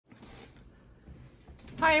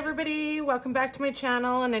Hi everybody, welcome back to my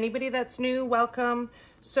channel, and anybody that's new, welcome.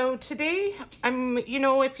 So today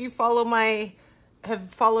if you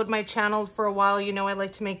have followed my channel for a while, you know I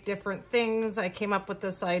like to make different things. I came up with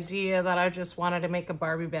this idea that I just wanted to make a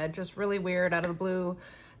Barbie bed, just really weird out of the blue,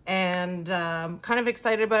 and kind of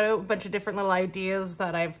excited about it. A bunch of different little ideas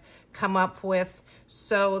that I've come up with.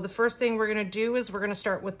 So the first thing we're gonna do is we're gonna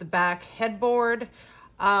start with the back headboard.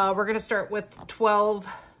 We're gonna start with row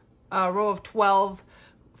of 12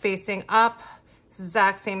 facing up. It's the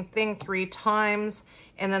exact same thing 3 times,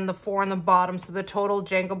 and then the 4 on the bottom. So the total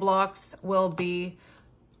Jenga blocks will be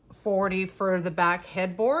 40 for the back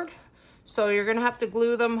headboard. So you're gonna have to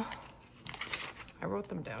glue them. I wrote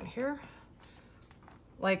them down here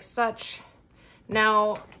like such.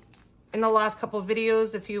 Now, in the last couple of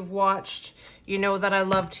videos, if you've watched, you know that I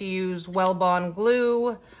love to use Well-Bond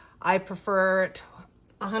glue. I prefer it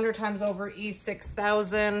 100 times over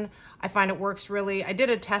E6000. I find it works really. I did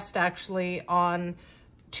a test actually on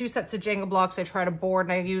 2 sets of Jenga blocks. I tried a board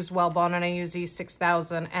and I used Well-Bond and I used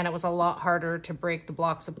E6000, and it was a lot harder to break the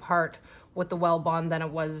blocks apart with the Well-Bond than it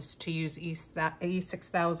was to use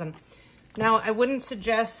E6000. Now, I wouldn't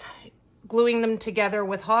suggest gluing them together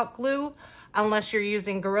with hot glue unless you're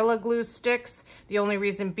using Gorilla Glue sticks. The only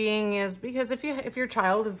reason being is because if your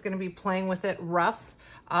child is going to be playing with it rough,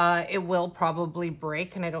 it will probably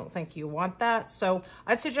break, and I don't think you want that. So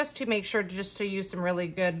I'd suggest to make sure just to use some really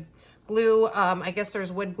good glue. I guess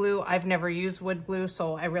there's wood glue. I've never used wood glue,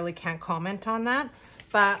 so I really can't comment on that.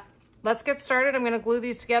 But let's get started. I'm going to glue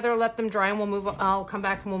these together, let them dry, and I'll come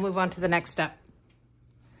back and we'll move on to the next step.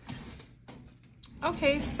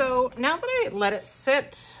 Okay, so now that I let it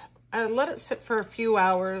sit for a few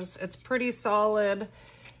hours. It's pretty solid.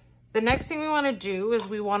 The next thing we want to do is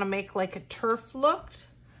we want to make like a turf look.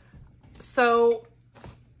 So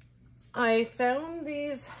I found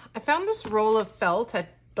this roll of felt at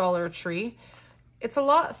Dollar Tree. It's a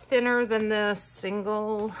lot thinner than the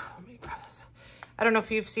single, let me grab this. I don't know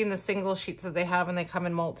if you've seen the single sheets that they have, and they come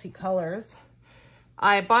in multi-colors.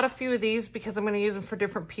 I bought a few of these because I'm going to use them for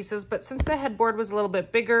different pieces, but since the headboard was a little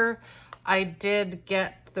bit bigger, I did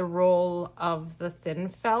get the roll of the thin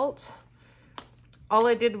felt. All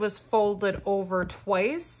I did was fold it over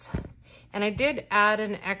twice, and I did add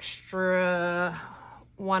an extra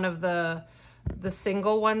one of the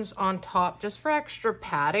single ones on top just for extra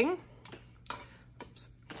padding. Oops.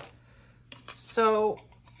 So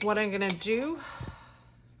what I'm gonna do,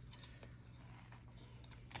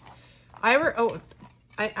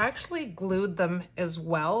 I actually glued them as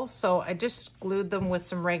well. So I just glued them with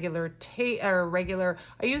some regular I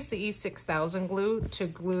used the E6000 glue to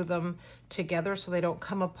glue them together so they don't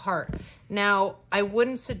come apart. Now, I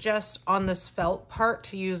wouldn't suggest on this felt part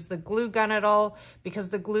to use the glue gun at all, because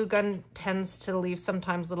the glue gun tends to leave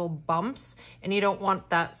sometimes little bumps, and you don't want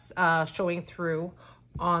that showing through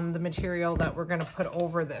on the material that we're gonna put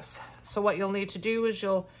over this. So what you'll need to do is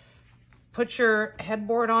you'll put your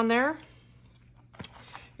headboard on there.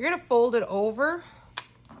 You're gonna fold it over.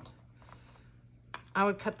 I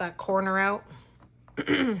would cut that corner out,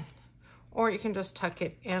 or you can just tuck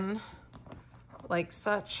it in like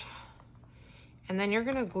such. And then you're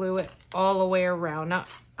gonna glue it all the way around. Now,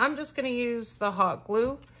 I'm just gonna use the hot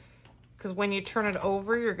glue because when you turn it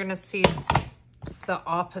over, you're gonna see the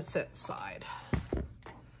opposite side.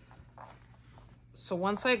 So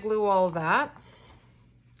once I glue all that,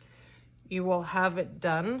 you will have it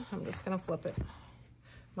done. I'm just gonna flip it.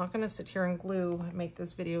 I'm not gonna sit here and glue and make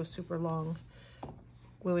this video super long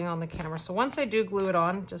gluing on the camera. So once I do glue it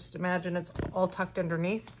on, just imagine it's all tucked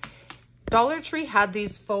underneath. Dollar Tree had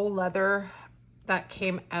these faux leather that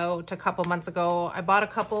came out a couple months ago. I bought a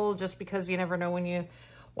couple just because you never know when you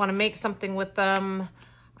wanna make something with them.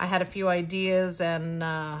 I had a few ideas, and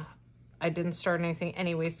I didn't start anything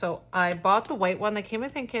anyway. So I bought the white one. They came, I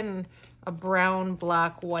think, in a brown,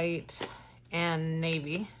 black, white, and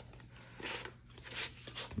navy.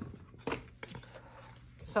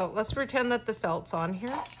 So let's pretend that the felt's on here.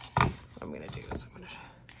 What I'm gonna do is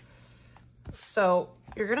so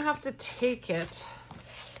you're gonna have to take it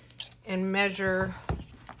and measure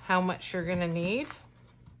how much you're gonna need.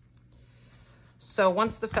 So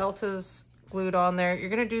once the felt is glued on there, you're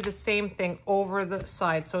gonna do the same thing over the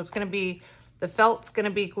side. So it's gonna be, the felt's gonna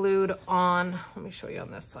be glued on, let me show you on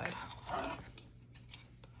this side.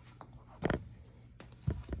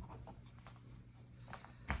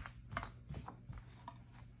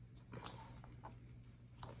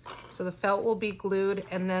 So the felt will be glued,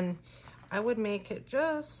 and then I would make it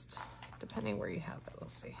just, depending where you have it,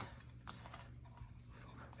 let's see.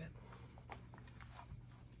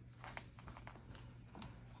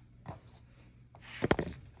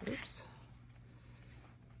 Oops.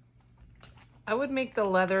 I would make the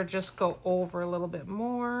leather just go over a little bit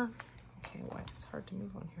more. Okay, why it's hard to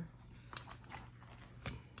move on here.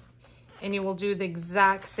 And you will do the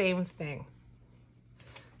exact same thing.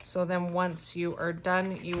 So then once you are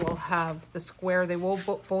done, you will have the square. They will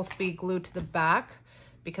both be glued to the back,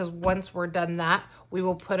 because once we're done that, we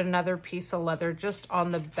will put another piece of leather just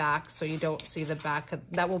on the back so you don't see the back.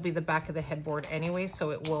 That will be the back of the headboard anyway,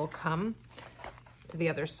 so it will come to the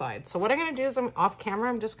other side. So what I'm gonna do is, I'm off camera,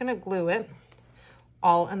 I'm just gonna glue it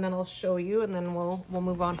all, and then I'll show you, and then we'll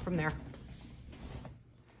move on from there.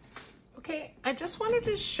 Okay, I just wanted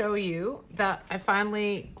to show you that I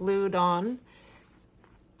finally glued on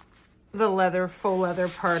the leather, faux leather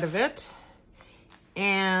part of it.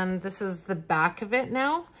 And this is the back of it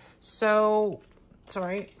now. So,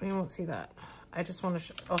 sorry, you won't see that. I just want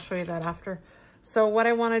to, I'll show you that after. So what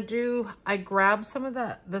I want to do, I grab some of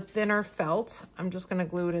the thinner felt. I'm just going to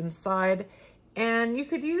glue it inside. And you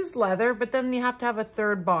could use leather, but then you have to have a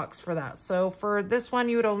third box for that. So for this one,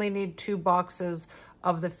 you would only need 2 boxes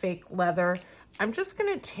of the fake leather. I'm just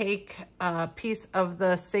going to take a piece of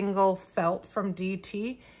the single felt from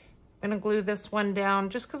DT. I'm going to glue this one down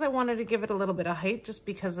just because I wanted to give it a little bit of height, just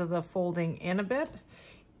because of the folding in a bit.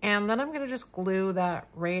 And then I'm going to just glue that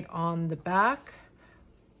right on the back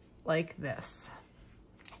like this.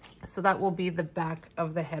 So that will be the back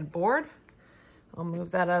of the headboard. I'll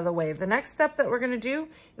move that out of the way. The next step that we're going to do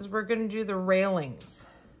is we're going to do the railings.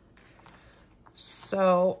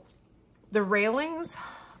 So the railings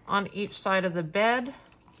on each side of the bed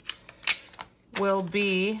will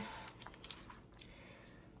be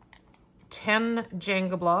 10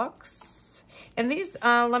 Jenga blocks. And these,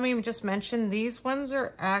 let me just mention, these ones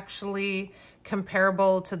are actually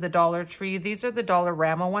comparable to the Dollar Tree. These are the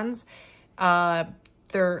Dollarama ones. I'll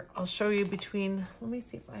show you between, let me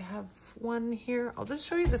see if I have one here. I'll just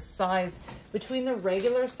show you the size between the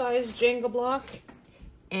regular size Jenga block.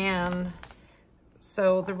 And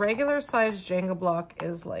so the regular size Jenga block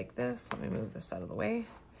is like this. Let me move this out of the way.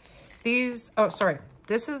 These, oh, sorry.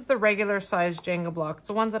 This is the regular size Jenga block. It's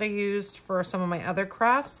the ones that I used for some of my other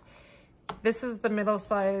crafts. This is the middle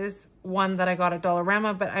size one that I got at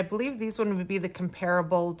Dollarama, but I believe these one would be the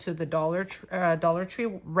comparable to the Dollar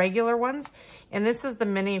Tree regular ones. And this is the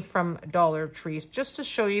mini from Dollar Tree, just to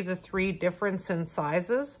show you the 3 difference in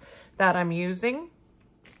sizes that I'm using.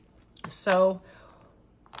 So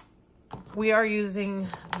we are using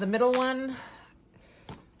the middle one.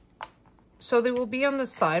 So they will be on the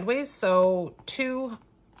sideways, so 2,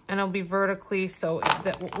 and it'll be vertically, so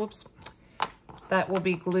that, whoops, that will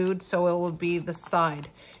be glued, so it will be the side.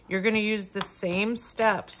 You're gonna use the same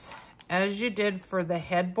steps as you did for the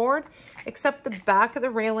headboard, except the back of the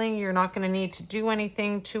railing, you're not gonna need to do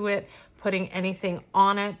anything to it, putting anything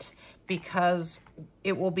on it, because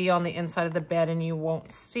it will be on the inside of the bed and you won't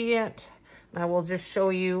see it. And I will just show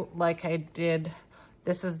you like I did.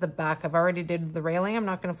 This is the back. I've already did the railing. I'm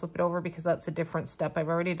not going to flip it over because that's a different step. I've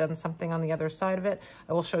already done something on the other side of it.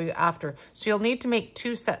 I will show you after. So you'll need to make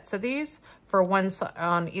 2 sets of these for one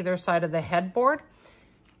on either side of the headboard.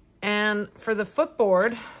 And for the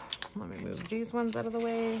footboard, let me move these ones out of the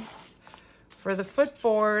way. For the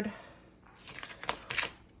footboard,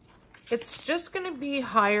 it's just going to be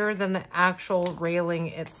higher than the actual railing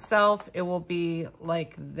itself. It will be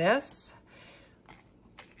like this.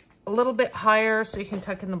 A little bit higher so you can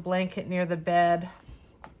tuck in the blanket near the bed.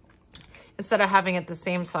 Instead of having it the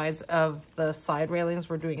same size of the side railings,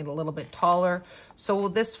 we're doing it a little bit taller. So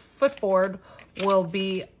this footboard will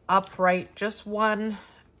be upright, just 1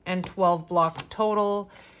 and 12 block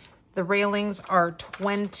total. The railings are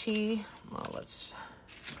 20. Well,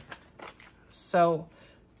 so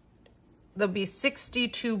there'll be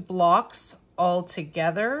 62 blocks all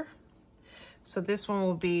together. So this one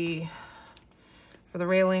will be, for the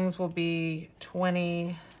railings, will be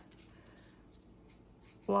 20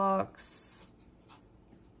 blocks.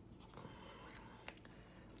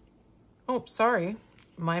 Oh, sorry,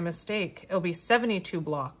 my mistake. It'll be 72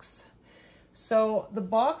 blocks. So the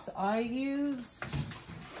box I used,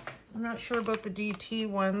 I'm not sure about the DT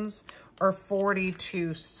ones, are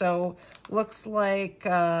 42. So looks like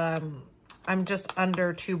I'm just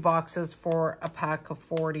under 2 boxes for a pack of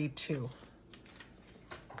 42.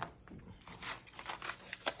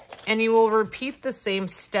 And you will repeat the same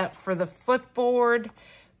step for the footboard.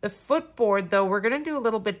 The footboard, though, we're going to do a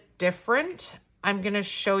little bit different. I'm going to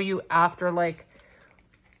show you after, like,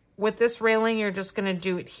 with this railing, you're just going to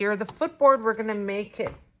do it here. The footboard, we're going to make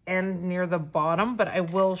it end near the bottom, but I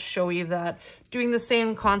will show you that. Doing the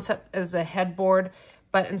same concept as the headboard,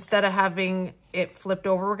 but instead of having it flipped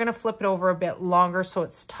over, we're gonna flip it over a bit longer so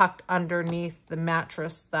it's tucked underneath the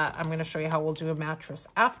mattress. That I'm gonna show you how we'll do a mattress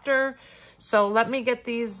after. So let me get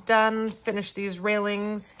these done, finish these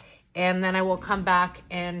railings, and then I will come back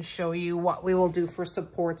and show you what we will do for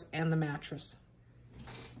supports and the mattress.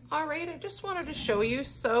 All right, I just wanted to show you.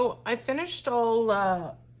 So I finished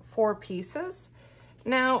all 4 pieces.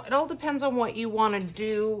 Now, it all depends on what you want to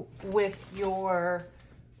do with your,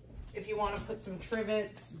 if you want to put some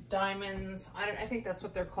trivets, diamonds, I think that's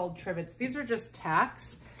what they're called, trivets. These are just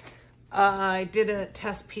tacks. I did a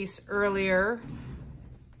test piece earlier,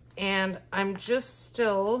 and I'm just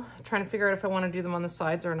still trying to figure out if I want to do them on the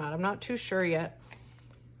sides or not. I'm not too sure yet.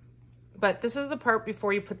 But this is the part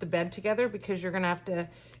before you put the bed together, because you're going to have to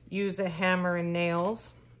use a hammer and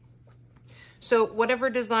nails. So whatever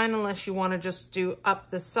design, unless you want to just do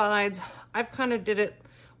up the sides, I've kind of did it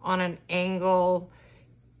on an angle,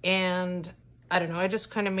 and I don't know, I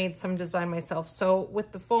just kind of made some design myself. So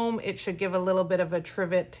with the foam, it should give a little bit of a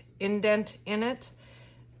trivet indent in it.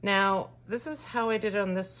 Now, this is how I did it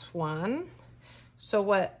on this one.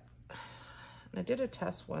 So I did a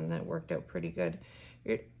test one that worked out pretty good.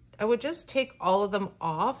 I would just take all of them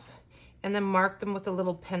off and then mark them with a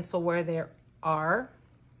little pencil where they are.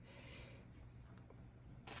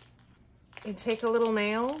 You take a little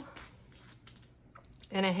nail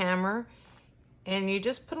and a hammer, and you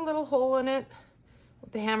just put a little hole in it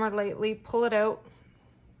with the hammer lightly, pull it out,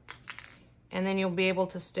 and then you'll be able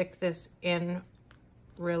to stick this in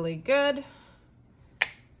really good.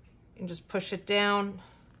 And just push it down.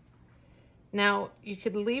 Now, you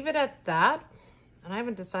could leave it at that, and I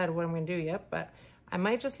haven't decided what I'm going to do yet, but I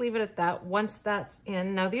might just leave it at that once that's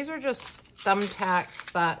in. Now, these are just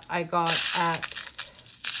thumbtacks that I got at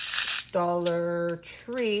Dollar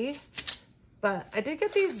Tree, but I did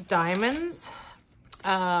get these diamonds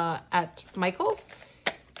at Michael's,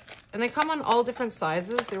 and they come on all different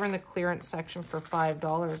sizes. They were in the clearance section for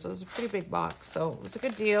 $5. It was a pretty big box, so it was a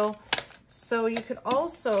good deal. So you could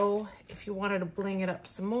also, if you wanted to bling it up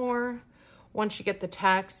some more, once you get the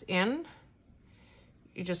tacks in,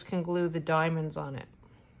 you just can glue the diamonds on it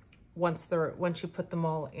once you put them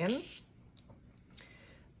all in.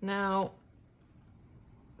 Now,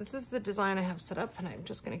 this is the design I have set up, and I'm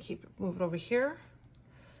just going to move it over here.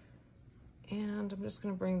 And I'm just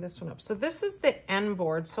going to bring this one up. So this is the end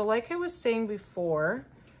board. So like I was saying before,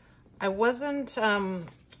 I wasn't,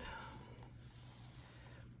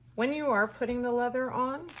 when you are putting the leather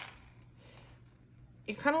on,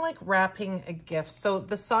 you're kind of like wrapping a gift. So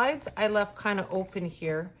the sides I left kind of open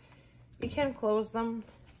here. You can close them.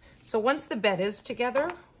 So once the bed is together,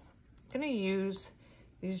 I'm going to use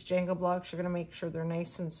these Jenga blocks. You're going to make sure they're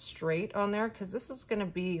nice and straight on there, because this is going to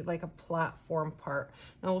be like a platform part.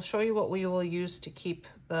 Now we'll show you what we will use to keep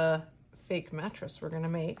the fake mattress we're going to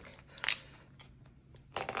make.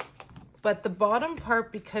 But the bottom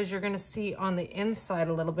part, because you're going to see on the inside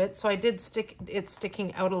a little bit, so I did stick it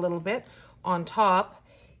sticking out a little bit on top,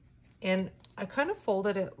 and I kind of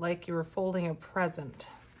folded it like you were folding a present.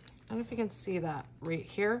 I don't know if you can see that right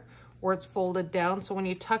here where it's folded down. So when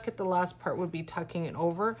you tuck it, the last part would be tucking it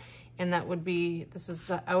over, and that would be, this is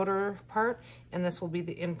the outer part, and this will be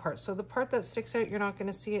the in part. So the part that sticks out, you're not going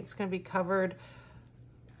to see it. It's going to be covered,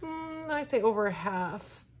 I say over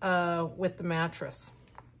half with the mattress.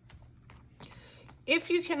 If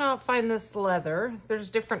you cannot find this leather, there's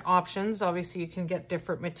different options. Obviously, you can get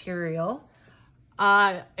different material.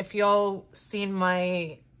 If y'all seen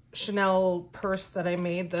my Chanel purse that I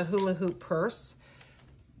made, the hula hoop purse,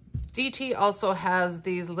 DT also has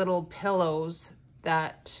these little pillows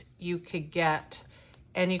that you could get,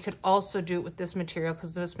 and you could also do it with this material,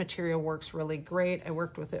 because this material works really great. I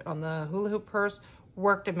worked with it on the hula hoop purse,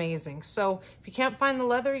 worked amazing. So if you can't find the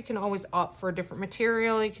leather, you can always opt for a different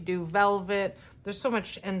material. You could do velvet. There's so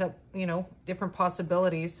much different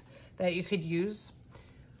possibilities that you could use.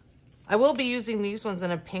 I will be using these ones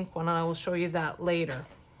in a pink one, and I will show you that later.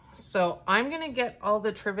 So I'm going to get all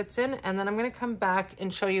the trivets in, and then I'm going to come back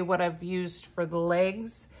and show you what I've used for the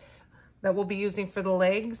legs, that we'll be using for the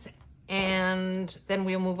legs. And then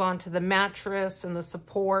we'll move on to the mattress and the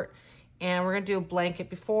support. And we're going to do a blanket.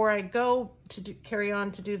 Before I go to carry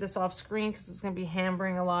on to do this off screen, because it's going to be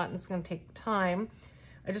hammering a lot and it's going to take time,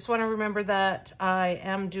 I just want to remember that I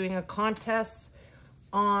am doing a contest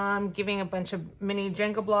on giving a bunch of mini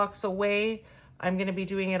Jenga blocks away. I'm going to be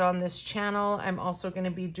doing it on this channel. I'm also going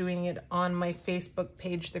to be doing it on my Facebook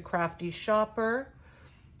page, The Crafty Shopper.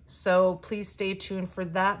 So please stay tuned for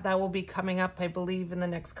that. That will be coming up, I believe, in the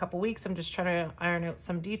next couple weeks. I'm just trying to iron out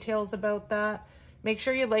some details about that. Make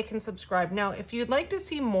sure you like and subscribe. Now, if you'd like to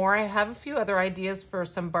see more, I have a few other ideas for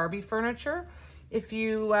some Barbie furniture. If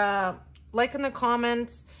you like in the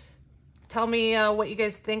comments, tell me what you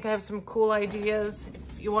guys think. I have some cool ideas.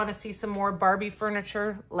 If you want to see some more Barbie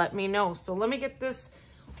furniture, let me know. So let me get this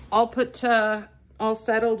all put, all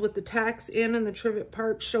settled with the tacks in and the trivet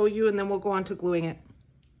part, show you, and then we'll go on to gluing it.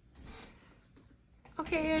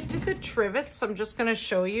 Okay, I did the trivets. I'm just going to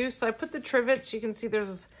show you. So I put the trivets. You can see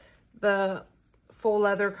there's the faux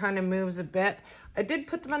leather kind of moves a bit. I did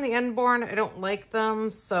put them on the end board. I don't like them,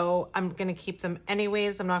 so I'm going to keep them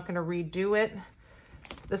anyways. I'm not going to redo it.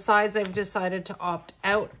 The sides I've decided to opt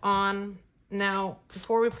out on. Now,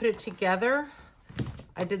 before we put it together,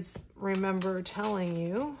 I did remember telling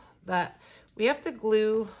you that we have to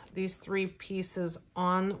glue these 3 pieces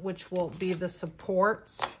on, which will be the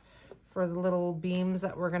supports for the little beams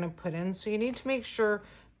that we're going to put in. So you need to make sure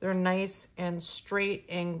they're nice and straight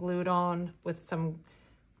and glued on with some,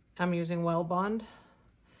 I'm using Well Bond,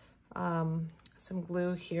 some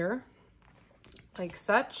glue here, like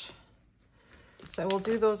such. So I will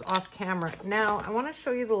do those off camera. Now I want to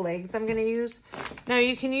show you the legs I'm going to use. Now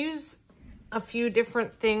you can use a few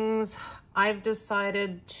different things. I've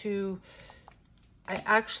decided to,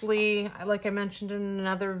 like I mentioned in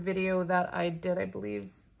another video that I did, I believe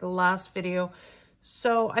the last video.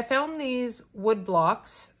 So I found these wood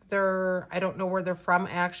blocks. I don't know where they're from.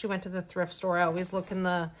 I actually went to the thrift store. I always look in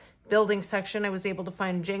the building section. I was able to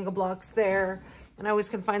find Jenga blocks there. And I always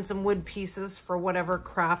can find some wood pieces for whatever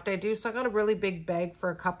craft I do. So I got a really big bag for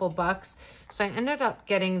a couple bucks. So I ended up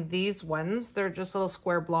getting these ones. They're just little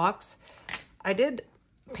square blocks. I did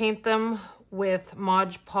paint them with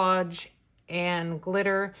Mod Podge and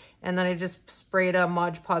glitter. And then I just sprayed a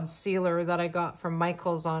Mod Podge sealer that I got from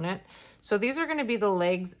Michael's on it. So these are going to be the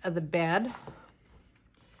legs of the bed.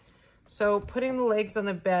 So putting the legs on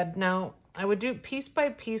the bed. Now I would do piece by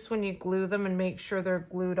piece when you glue them and make sure they're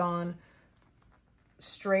glued on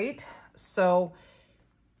straight. So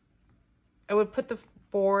I would put the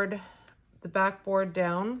backboard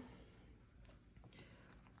down,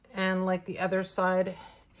 and like the other side,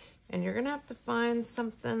 and you're gonna have to find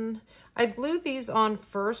something. I glue these on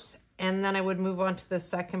first, and then I would move on to the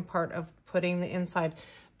second part of putting the inside.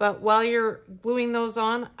 But while you're gluing those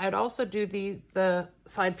on, I'd also do the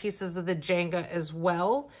side pieces of the Jenga as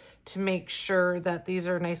well, to make sure that these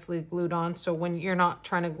are nicely glued on. So when you're not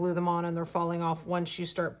trying to glue them on and they're falling off once you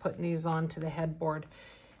start putting these onto the headboard.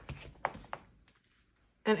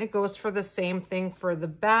 And it goes for the same thing for the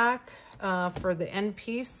back, for the end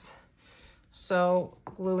piece. So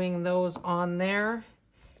gluing those on there,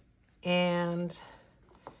 and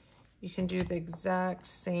you can do the exact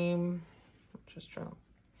same, just trying to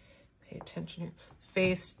pay attention here,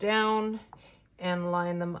 face down and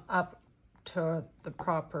line them up to the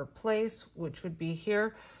proper place, which would be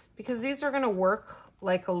here, because these are going to work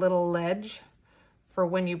like a little ledge for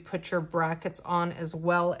when you put your brackets on, as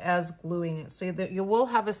well as gluing it, so that you will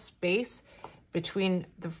have a space between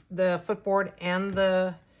the footboard and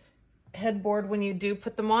the headboard when you do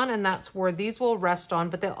put them on, and that's where these will rest on,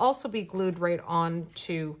 but they'll also be glued right on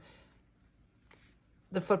to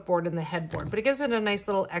the footboard and the headboard, but it gives it a nice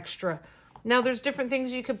little extra. Now there's different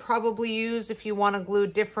things you could probably use if you want to glue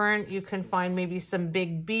different. You can find maybe some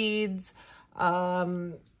big beads.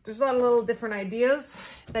 There's a lot of little different ideas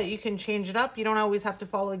that you can change it up. You don't always have to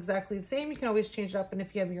follow exactly the same. You can always change it up, and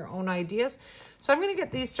if you have your own ideas. So I'm going to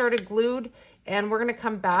get these started glued, and we're going to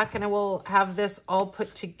come back and I will have this all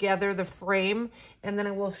put together, the frame, and then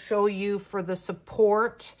I will show you for the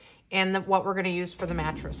support and what we're going to use for the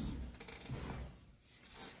mattress.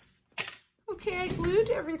 Okay, I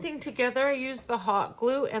glued everything together. I used the hot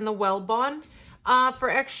glue and the Well Bond. For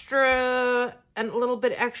extra, and a little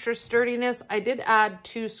bit extra sturdiness, I did add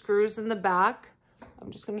 2 screws in the back.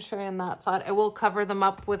 I'm just going to show you on that side. I will cover them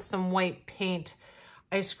up with some white paint.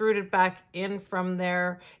 I screwed it back in from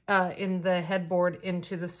there in the headboard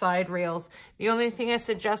into the side rails. The only thing I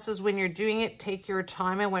suggest is when you're doing it, take your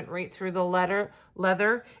time. I went right through the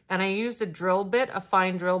leather, and I used a drill bit, a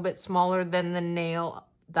fine drill bit smaller than the nail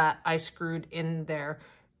that I screwed in there,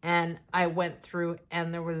 and I went through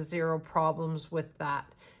and there was 0 problems with that.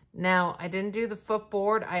 Now I didn't do the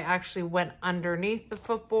footboard. I actually went underneath the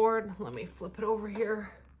footboard. Let me flip it over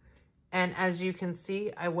here. And as you can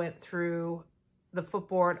see, I went through the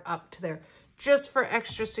footboard up to there just for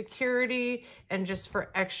extra security and just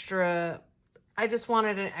for extra, I just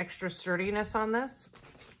wanted an extra sturdiness on this.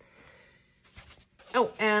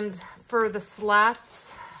 Oh, and for the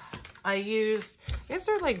slats, I used, I guess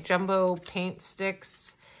they're like jumbo paint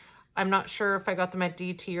sticks. I'm not sure if I got them at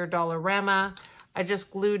DT or Dollarama. I just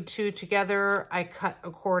glued 2 together. I cut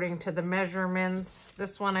according to the measurements.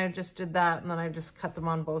 This one, I just did that, and then I just cut them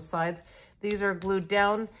on both sides. These are glued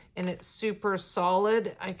down and it's super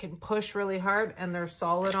solid. I can push really hard and they're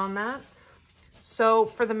solid on that. So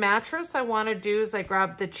for the mattress, I want to do is I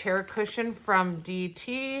grabbed the chair cushion from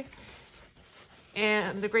DT.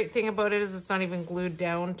 And the great thing about it is it's not even glued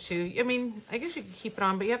down to, I mean, I guess you can keep it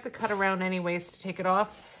on, but you have to cut around anyways to take it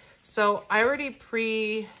off. So I already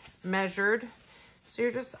pre-measured.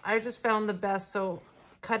 So I just found the best. So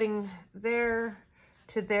cutting there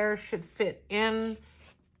to there should fit in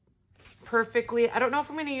perfectly. I don't know if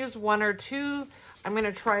I'm going to use 1 or 2. I'm going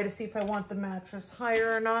to try to see if I want the mattress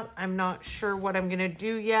higher or not. I'm not sure what I'm going to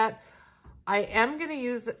do yet. I am going to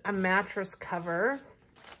use a mattress cover.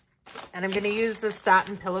 And I'm going to use the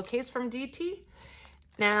satin pillowcase from DT.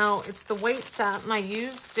 Now, it's the white satin. I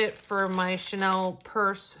used it for my Chanel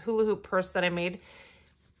purse, hula hoop purse that I made.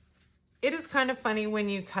 It is kind of funny when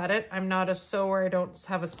you cut it. I'm not a sewer. I don't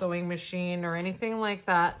have a sewing machine or anything like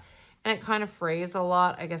that. And it kind of frays a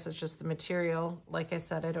lot. I guess it's just the material. Like I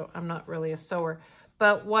said, I'm not really a sewer.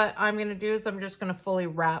 But what I'm going to do is I'm just going to fully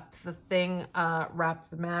wrap the thing, wrap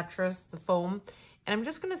the mattress, the foam. And I'm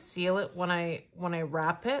just going to seal it when I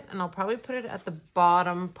wrap it, and I'll probably put it at the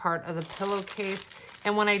bottom part of the pillowcase.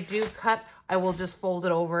 And when I do cut, I will just fold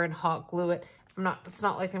it over and hot glue it. It's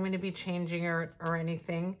not like I'm going to be changing or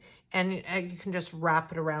anything. And you can just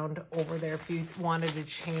wrap it around over there if you wanted to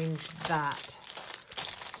change that.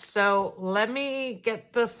 So let me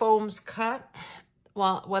get the foams cut,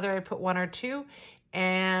 well, whether I put 1 or 2.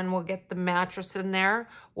 And we'll get the mattress in there.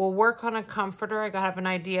 We'll work on a comforter. I have an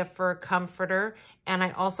idea for a comforter. And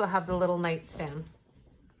I also have the little nightstand.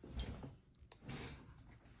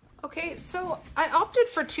 Okay, so I opted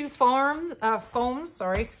for 2 foams,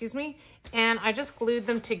 and I just glued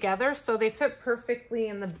them together so they fit perfectly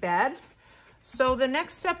in the bed. So the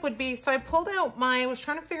next step would be, so I pulled out I was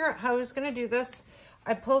trying to figure out how I was gonna do this.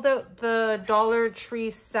 I pulled out the Dollar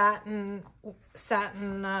Tree satin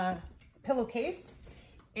pillowcase.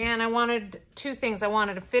 And I wanted 2 things. I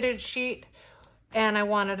wanted a fitted sheet and I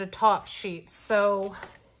wanted a top sheet. So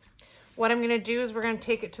what I'm going to do is we're going to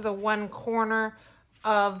take it to the one corner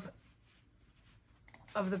of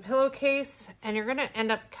the pillowcase and you're going to end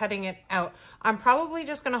up cutting it out. I'm probably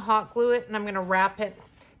just going to hot glue it and I'm going to wrap it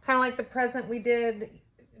kind of like the present we did,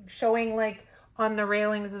 showing like on the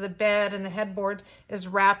railings of the bed and the headboard, is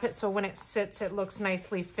wrap it so when it sits it looks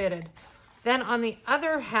nicely fitted. Then on the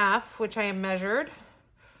other half, which I measured,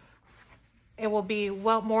 it will be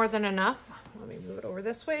well more than enough. Let me move it over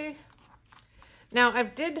this way. Now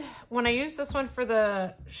when I used this one for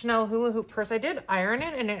the Chanel hula hoop purse, I did iron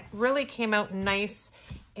it and it really came out nice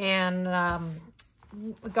and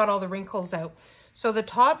got all the wrinkles out. So the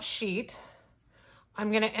top sheet,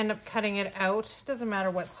 I'm gonna end up cutting it out. Doesn't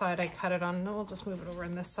matter what side I cut it on. No, we'll just move it over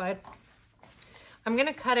on this side. I'm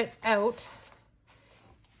gonna cut it out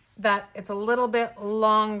that it's a little bit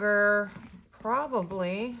longer,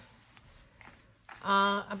 probably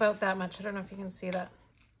about that much. I don't know if you can see that.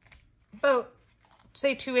 About,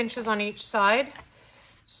 say, 2 inches on each side.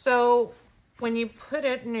 So when you put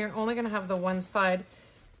it, and you're only going to have the one side,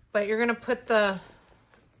 but you're going to put the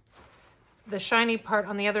shiny part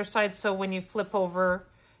on the other side, so when you flip over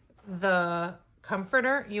the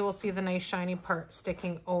comforter, you will see the nice shiny part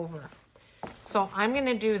sticking over. So I'm going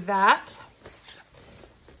to do that.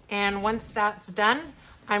 And once that's done,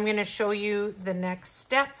 I'm going to show you the next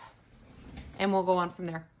step. And we'll go on from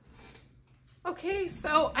there. Okay,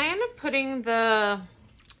 so I end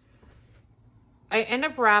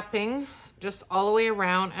up wrapping just all the way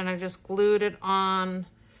around and I just glued it on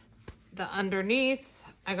the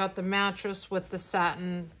underneath. I got the mattress with the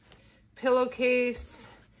satin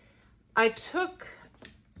pillowcase. I took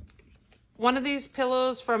one of these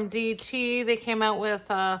pillows from DT. They came out with,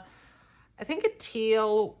 I think a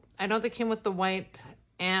teal. I know they came with the white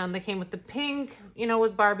and they came with the pink, you know,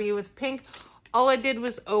 with Barbie with pink. All I did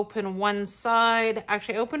was open one side.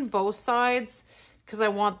 Actually, I opened both sides because I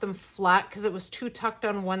want them flat because it was too tucked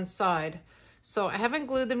on one side. So I haven't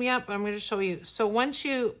glued them yet, but I'm going to show you. So once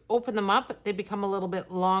you open them up, they become a little bit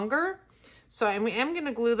longer. So I am going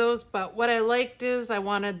to glue those, but what I liked is I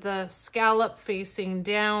wanted the scallop facing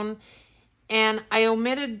down. And I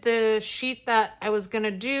omitted the sheet that I was going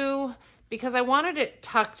to do because I wanted it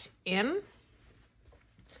tucked in.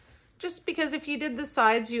 Just because if you did the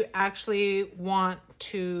sides, you actually want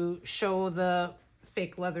to show the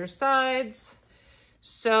fake leather sides.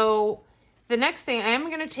 So the next thing, I am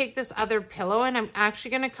going to take this other pillow and I'm actually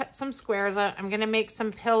going to cut some squares out. I'm going to make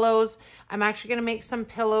some pillows. I'm actually going to make some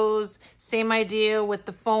pillows. Same idea with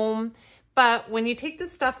the foam. But when you take the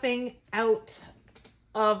stuffing out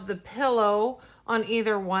of the pillow on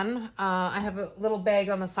either one. I have a little bag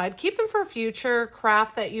on the side. Keep them for a future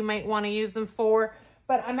craft that you might want to use them for.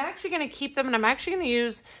 But I'm actually going to keep them, and I'm actually going to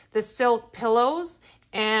use the silk pillows,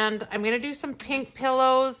 and I'm going to do some pink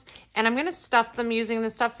pillows, and I'm going to stuff them using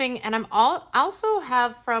the stuffing. And also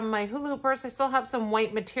have from my hula hoop purse, I still have some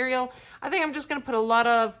white material. I think I'm just going to put a lot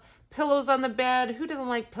of pillows on the bed. Who doesn't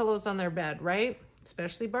like pillows on their bed, right?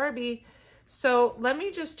 Especially Barbie. So let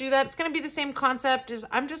me just do that. It's going to be the same concept.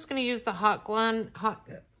 I'm just going to use the hot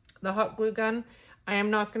glue gun. I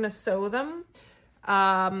am not going to sew them.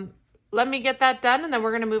 Let me get that done, and then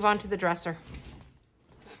we're going to move on to the dresser.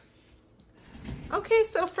 Okay,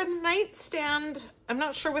 so for the nightstand, I'm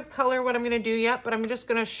not sure with color what I'm going to do yet, but I'm just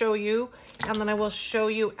going to show you, and then I will show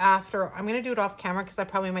you after. I'm going to do it off camera because I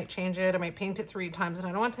probably might change it. I might paint it 3 times, and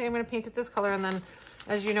I don't want to tell you I'm going to paint it this color, and then,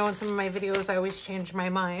 as you know, in some of my videos, I always change my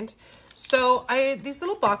mind. So these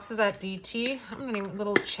little boxes at DT, I'm not even,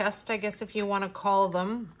 little chest, I guess if you want to call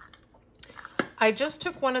them. I just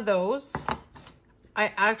took one of those.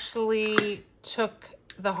 I actually took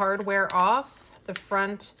the hardware off, the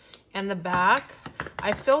front and the back.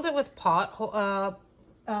 I filled it with hole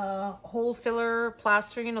filler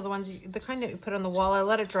plaster, you know, the kind that you put on the wall. I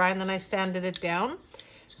let it dry, and then I sanded it down.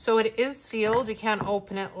 So it is sealed. You can't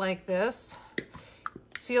open it like this.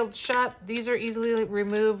 Sealed shut. These are easily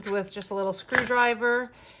removed with just a little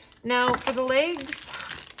screwdriver. Now for the legs,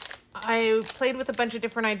 I played with a bunch of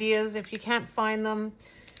different ideas. If you can't find them,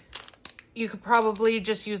 you could probably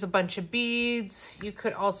just use a bunch of beads. You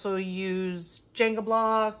could also use Jenga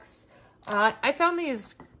blocks. I found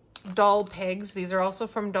these doll pegs. These are also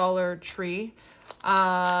from Dollar Tree.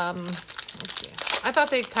 Let's see. I thought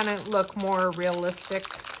they kind of look more realistic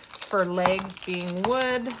for legs being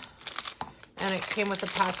wood. And it came with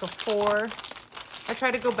a pack of 4. I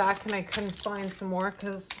tried to go back and I couldn't find some more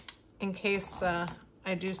because in case I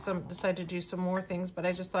decide to do some more things, but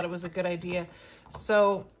I just thought it was a good idea.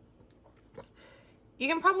 So you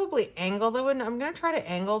can probably angle them, and I'm going to try to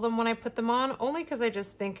angle them when I put them on, only because I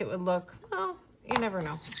just think it would look, well, you never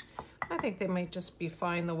know. I think they might just be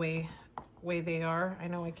fine the way they are. I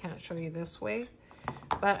know I can't show you this way,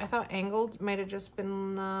 but I thought angled might have just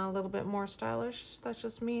been a little bit more stylish. That's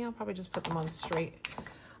just me. I'll probably just put them on straight.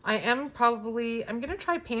 I'm going to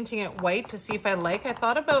try painting it white to see if I like. I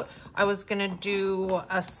thought about I was going to do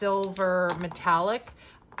a silver metallic.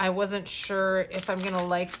 I wasn't sure if I'm going to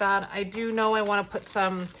like that. I do know I want to put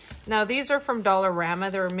some. Now these are from Dollarama.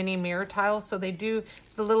 They're mini mirror tiles. So they do,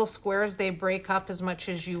 the little squares, they break up as much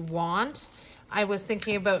as you want. I was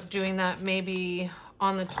thinking about doing that maybe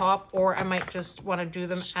on the top, or I might just want to do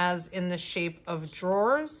them as in the shape of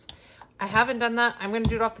drawers. I haven't done that. I'm going to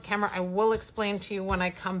do it off the camera. I will explain to you when I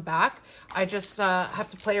come back. I just have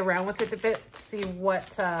to play around with it a bit to see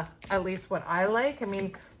what, at least what I like. I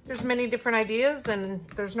mean, there's many different ideas, and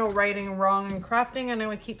there's no right and wrong in crafting. I know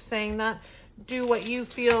I keep saying that. Do what you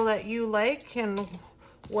feel that you like and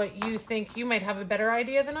what you think you might have a better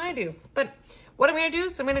idea than I do. But what I'm going to do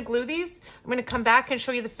is I'm going to glue these. I'm going to come back and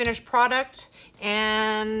show you the finished product,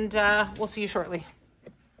 and we'll see you shortly.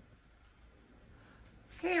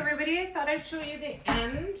 Okay, everybody, I thought I'd show you the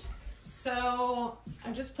end. So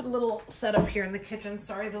I just put a little setup here in the kitchen.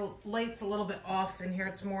 Sorry, the light's a little bit off in here.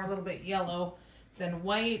 It's more a little bit yellow than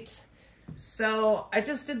white. So I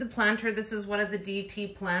just did the planter. This is one of the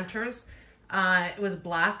DT planters. It was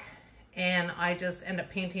black, and I just ended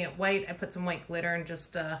up painting it white. I put some white glitter and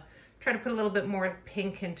just try to put a little bit more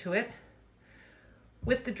pink into it.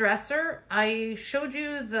 With the dresser, I showed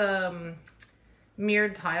you the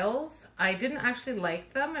mirrored tiles. I didn't actually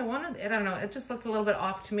like them. I don't know, it just looked a little bit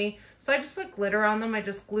off to me. So I just put glitter on them. I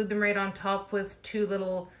just glued them right on top with 2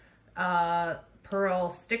 little pearl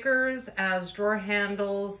stickers as drawer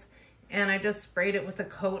handles. And I just sprayed it with a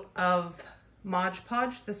coat of Mod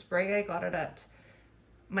Podge, the spray. I got it at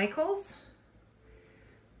Michael's.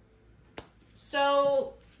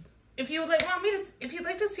 So if you would like, if you'd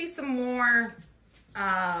like to see some more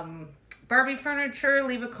Barbie furniture,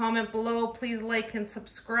 leave a comment below. Please like and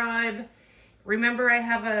subscribe. Remember, I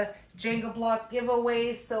have a Jenga block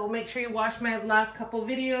giveaway, so make sure you watch my last couple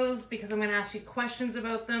videos because I'm going to ask you questions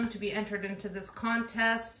about them to be entered into this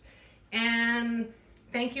contest. And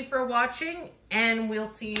thank you for watching, and we'll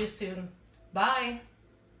see you soon. Bye.